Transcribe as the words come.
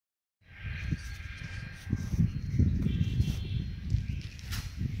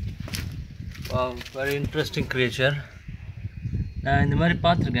Wow, very interesting creature. நான் இந்த மாதிரி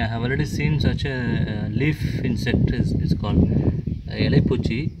பார்த்துருக்கேன். I have already seen such a leaf insect is called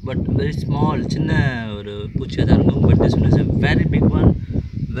இலைப்பூச்சி. But very small, சின்ன ஒரு பூச்சியாக தான் இருக்கும். But this one is a very big one,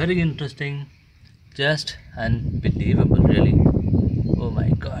 very interesting, just unbelievable really. Oh my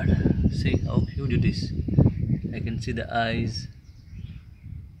god, see how huge it is. I can see the eyes.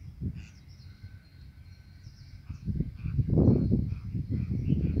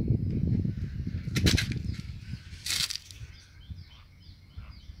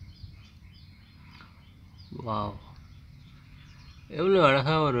 Wow, எவ்வளோ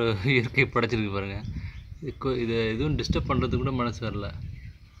அழகாக ஒரு இயற்கை படைச்சிருக்கு பாருங்கள். இதை எதுவும் டிஸ்டர்ப் பண்ணுறதுக்கு கூட மனசு வரல.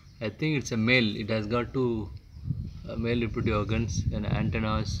 I think it's a male. It has got two male reproductive organs and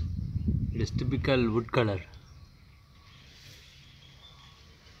antennas. It is typical wood color.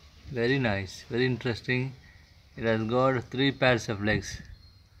 Very nice, very interesting. It has got 3 pairs of legs.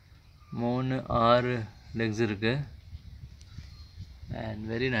 6 legs இருக்கு. And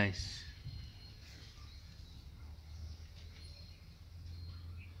very nice.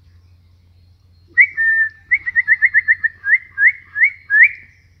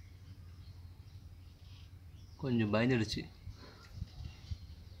 கொஞ்சம் பயந்துடுச்சு.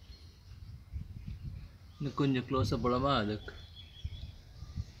 இன்னும் கொஞ்சம் க்ளோஸாக போகலாமா? அதுக்கு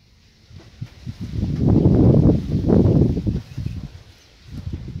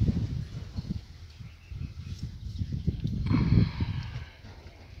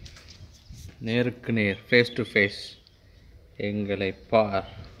நேருக்கு நேர், face to face எங்களை பார்.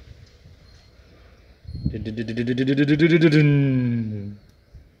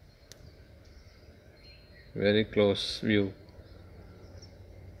 Very close view.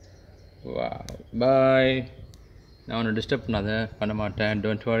 Wow, bye. நான் உன்னை டிஸ்டர்ப் பண்ண மாட்டேன்.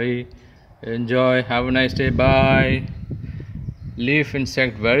 Don't worry, enjoy, have a nice day, bye. Leaf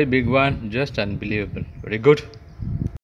insect, very big one, just unbelievable, very good.